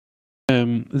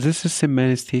This is a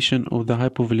manifestation of the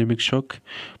hypovolemic shock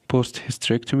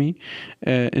post-hysterectomy.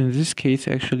 In this case,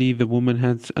 actually, the woman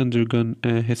has undergone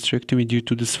a hysterectomy due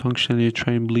to dysfunctional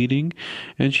uterine bleeding,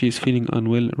 and she is feeling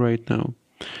unwell right now.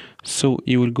 So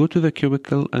you will go to the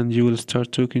cubicle and you will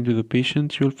start talking to the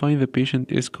patient. You'll find the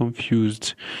patient is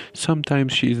confused.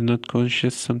 Sometimes she is not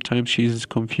conscious, sometimes she is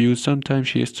confused, sometimes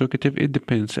she is talkative. It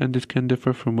depends, and it can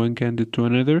differ from one candidate to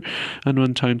another and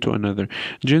one time to another.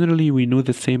 Generally, we know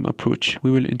the same approach. We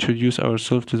will introduce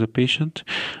ourselves to the patient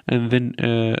and then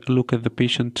look at the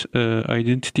patient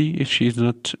identity. If she is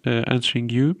not answering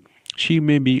you, she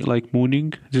may be like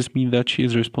moaning. This means that she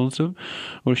is responsive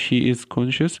or she is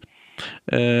conscious.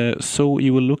 So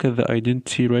you will look at the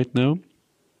identity right now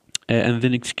and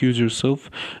then excuse yourself.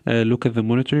 Look at the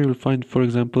monitor. You will find, for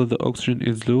example, the oxygen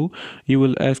is low. You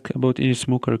will ask about any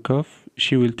smoke or cough.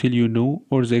 She will tell you no,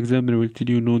 or the examiner will tell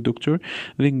you no, doctor.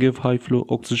 Then give high flow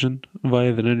oxygen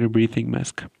via the non breathing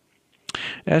mask.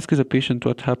 Ask the patient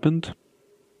what happened.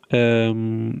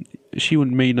 She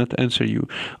may not answer you.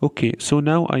 Okay, so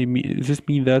now this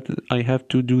means that I have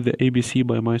to do the ABC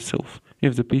by myself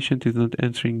if the patient is not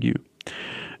answering you.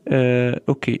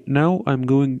 Okay, now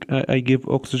I give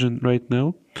oxygen right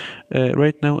now.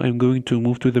 Right now I'm going to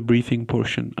move to the breathing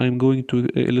portion. I'm going to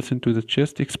listen to the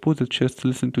chest, expose the chest,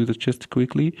 listen to the chest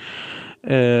quickly.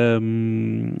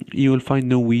 You will find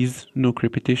no wheeze, no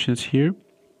crepitations here.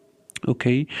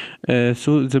 Okay,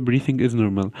 so the breathing is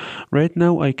normal. Right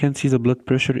now I can see the blood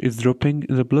pressure is dropping.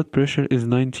 The blood pressure is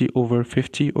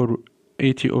 90/50 or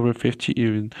 80/50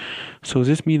 even. So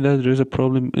this means that there is a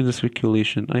problem in the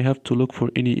circulation. I have to look for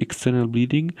any external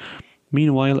bleeding.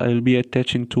 Meanwhile, I will be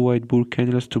attaching two white bore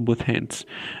cannulas to both hands,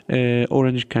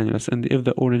 orange cannulas, and if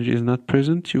the orange is not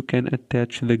present, you can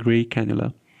attach the gray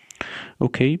cannula.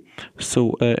 Okay,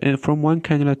 so and from one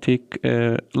cannula take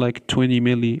like 20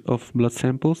 milli of blood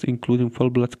samples, including full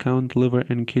blood count, liver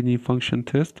and kidney function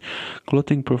test,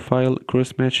 clotting profile,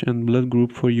 cross match, and blood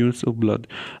group for units of blood.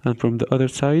 And from the other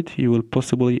side, you will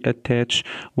possibly attach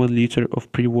 1 liter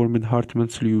of pre-warmed Hartmann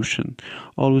solution.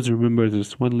 Always remember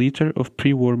this: 1 liter of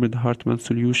pre-warmed Hartmann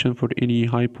solution for any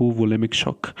hypovolemic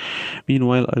shock.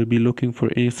 Meanwhile, I'll be looking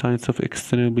for any signs of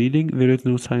external bleeding. There is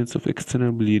no signs of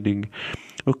external bleeding.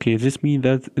 Okay, this means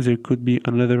that there could be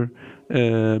another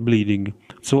bleeding.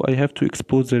 So I have to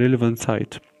expose the relevant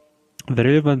site. The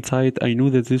relevant site, I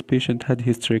know that this patient had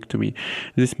hysterectomy.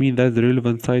 This means that the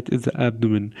relevant site is the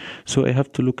abdomen. So I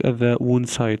have to look at the wound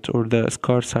site or the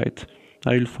scar site.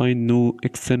 I will find no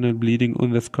external bleeding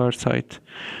on the scar site.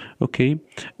 Okay.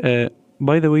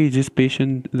 By the way, this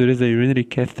patient, there is a urinary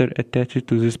catheter attached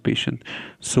to this patient.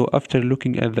 So after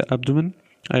looking at the abdomen,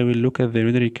 I will look at the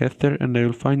urinary catheter and I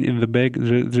will find in the bag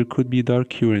there could be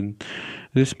dark urine.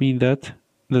 This means that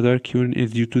the dark urine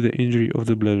is due to the injury of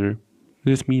the bladder.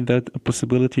 This means that a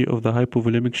possibility of the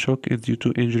hypovolemic shock is due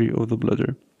to injury of the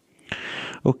bladder.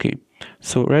 Okay,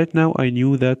 so right now I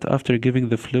knew that after giving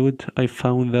the fluid, I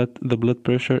found that the blood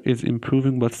pressure is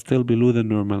improving but still below the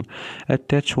normal.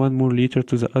 Attach 1 more liter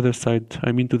to the other side,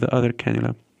 to the other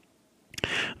cannula.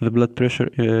 The blood pressure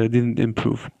didn't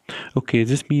improve. Okay,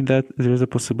 this means that there is a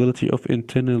possibility of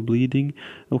internal bleeding.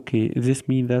 Okay, this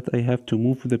means that I have to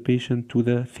move the patient to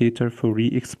the theater for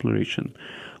re-exploration.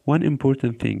 One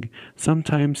important thing,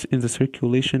 sometimes in the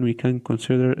circulation we can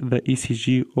consider the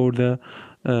ECG or the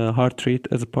heart rate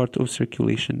as a part of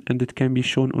circulation, and it can be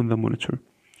shown on the monitor.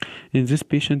 In this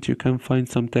patient you can find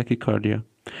some tachycardia,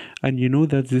 and you know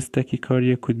that this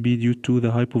tachycardia could be due to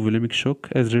the hypovolemic shock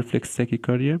as reflex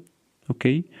tachycardia.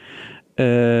 Okay,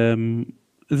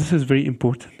 this is very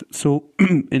important. So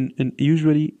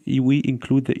usually we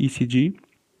include the ECG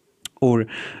or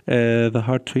the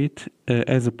heart rate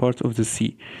as a part of the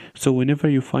C. So whenever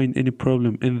you find any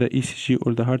problem in the ECG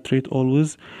or the heart rate,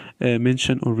 always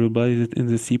mention or verbalize it in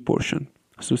the C portion.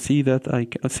 So say that I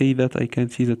can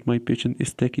see that my patient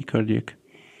is tachycardiac.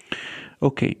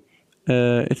 Okay.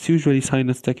 It's usually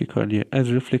sinus tachycardia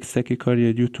as reflex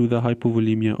tachycardia due to the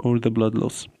hypovolemia or the blood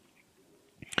loss.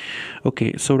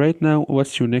 Okay, so right now,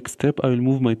 what's your next step? I will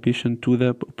move my patient to the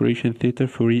operation theater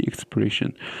for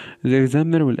re-exploration. The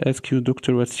examiner will ask you,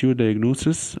 doctor, what's your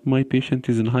diagnosis? My patient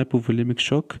is in hypovolemic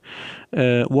shock.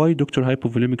 Why, doctor,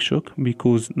 hypovolemic shock?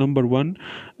 Because number 1,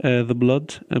 the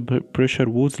blood pressure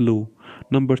was low.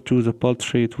 Number 2, the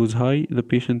pulse rate was high. The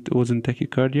patient was in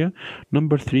tachycardia.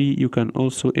 Number 3, you can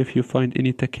also, if you find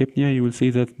any tachypnea, you will say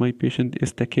that my patient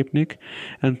is tachypnic,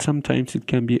 and sometimes it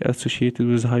can be associated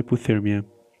with hypothermia.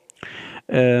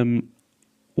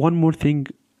 One more thing,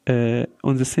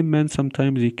 on the SIMMAN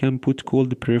sometimes you can put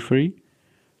cold periphery,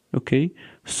 okay,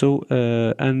 so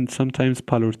and sometimes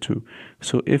pallor too.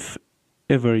 So if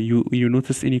ever you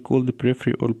notice any cold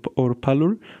periphery or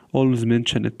pallor, always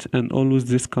mention it, and always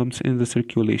this comes in the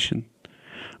circulation.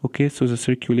 Okay, so the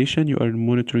circulation, you are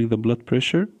monitoring the blood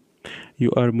pressure,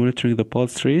 you are monitoring the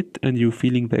pulse rate, and you're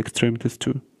feeling the extremities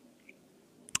too.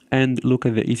 And look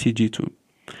at the ECG too.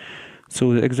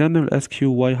 So the examiner will ask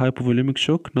you why hypovolemic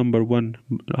shock. Number 1,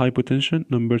 hypotension.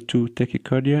 Number 2,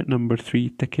 tachycardia. Number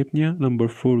 3, tachypnea. Number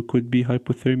 4 could be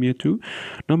hypothermia too.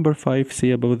 Number 5,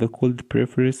 say about the cold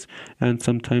peripheries and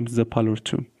sometimes the pallor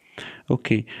too.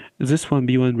 Okay, this one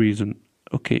be one reason.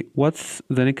 Okay, what's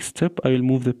the next step? I will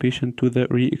move the patient to the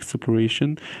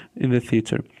re-exploration in the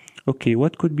theater. Okay,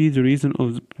 what could be the reason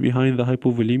behind the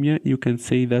hypovolemia? You can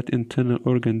say that internal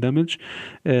organ damage.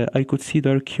 I could see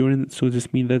dark urine, so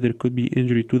this means that there could be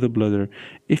injury to the bladder.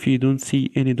 If you don't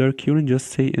see any dark urine, just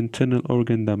say internal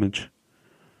organ damage.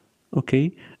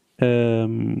 Okay,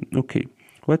 okay.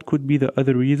 What could be the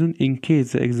other reason? In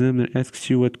case the examiner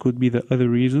asks you what could be the other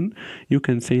reason, you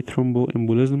can say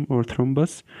thromboembolism or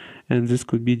thrombus, and this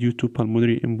could be due to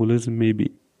pulmonary embolism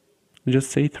maybe.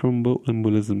 Just say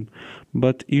thromboembolism,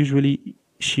 but usually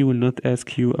she will not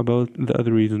ask you about the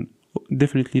other reason.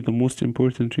 Definitely the most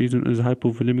important reason is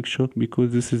hypovolemic shock,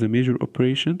 because this is a major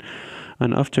operation,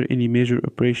 and after any major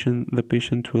operation the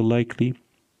patient will likely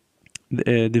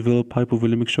develop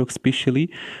hypovolemic shock, especially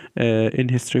in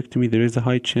hysterectomy. There is a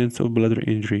high chance of bladder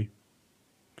injury.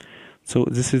 So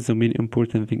this is the main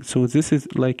important thing. So this is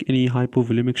like any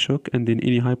hypovolemic shock, and in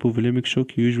any hypovolemic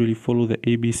shock you usually follow the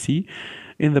ABC.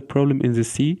 In the problem in the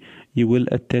C, you will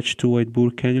attach two wide bore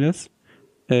cannulas,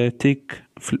 take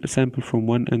sample from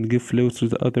one and give flow to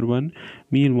the other one.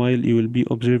 Meanwhile, you will be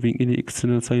observing any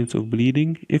external signs of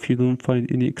bleeding. If you don't find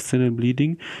any external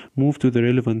bleeding, move to the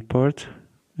relevant part,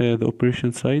 the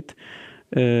operation site.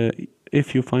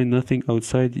 If you find nothing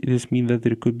outside, this means that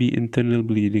there could be internal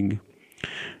bleeding.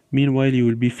 Meanwhile, you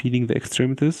will be feeling the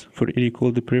extremities for any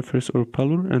cold peripheries or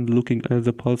pallor and looking at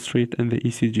the pulse rate and the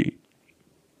ECG.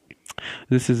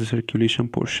 This is the circulation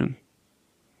portion.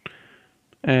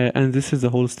 And this is the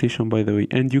whole station, by the way.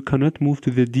 And you cannot move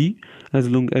to the D as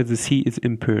long as the C is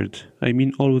impaired. I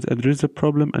mean, always address the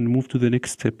problem and move to the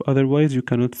next step. Otherwise, you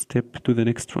cannot step to the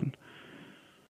next one.